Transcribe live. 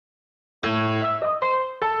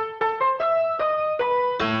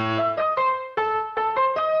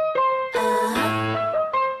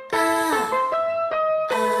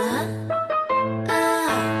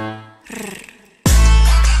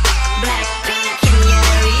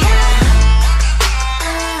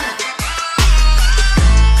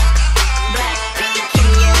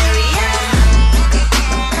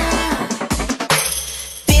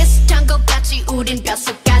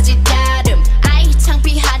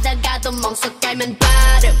나도 멍석 깔면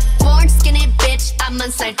바름. Born skinny bitch 앞만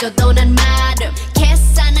살쪄도 난 마름.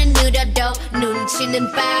 계산은 느려도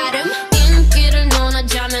눈치는 빠름. 인기를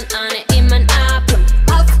논하자면 안에 입만 아픔.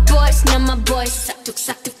 Off boys 난 my boys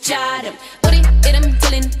싹둑싹둑 자름. 우리 이름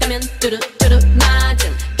들린다면 뚜루뚜루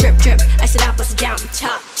맞음. Drip drip I said I bust it down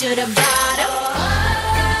top to the bottom.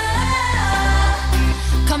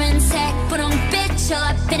 검은색 분홍빛 all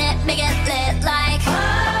up in it make it lit like.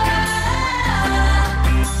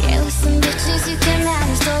 Yeah we some bitches you can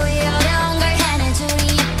manage 또 이 어려운 걸 해내줘.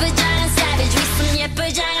 우리 예쁘장한 savage we some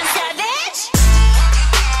예쁘장한 savage.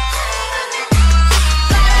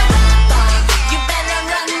 You better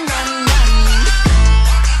run run run.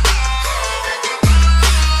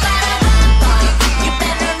 You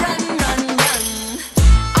better run run run.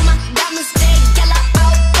 All my diamonds stay yellow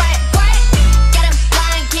all bright bright. Get 'em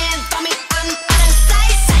blind can't find me I'm out of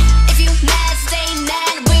sight. If you mad stay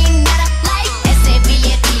mad we not alike.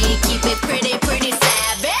 SAVAP keep it pretty pretty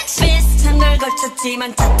savage. 비슷한 걸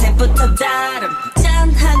걸쳤지만 자태부터 다름.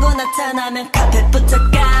 짠하고 나타나면 카펫부터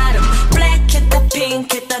가름. 블랙했다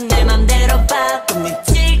핑크했다 내 맘대로 바꿈. 네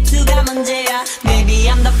질투가 문제야 Maybe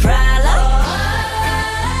I'm the problem.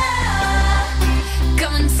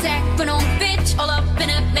 검은색 분홍빛 all up in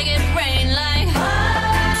it make it rain like.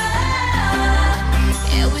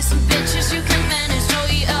 Yeah with some bitches you can manage 또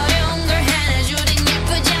이 어려운 걸 해내줘. 우린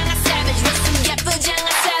예쁘장한 savage with some 예쁘장한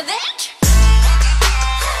savage.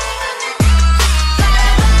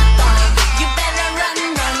 You better run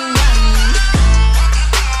run run.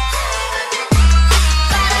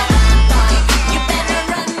 You better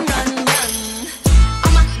run run run.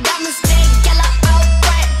 All my diamonds stay yellow all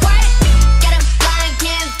bright bright. Get 'em blind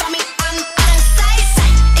can't find me I'm out of sight.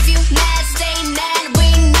 If you mad stay mad we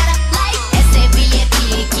not alike. SAVAP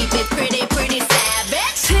keep it pretty pretty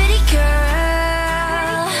savage. Pretty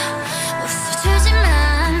girl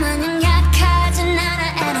웃어주지만 마냥 약하진 않아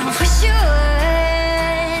And I wish you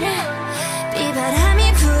would. 비바람이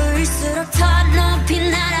불수록 더 높이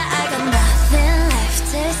날아 I got nothing left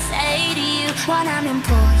to say to you. 원하면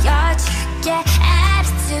보여줄게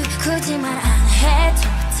attitude 굳이 말 안 해도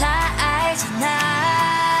다 알잖아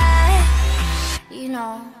You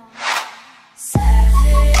know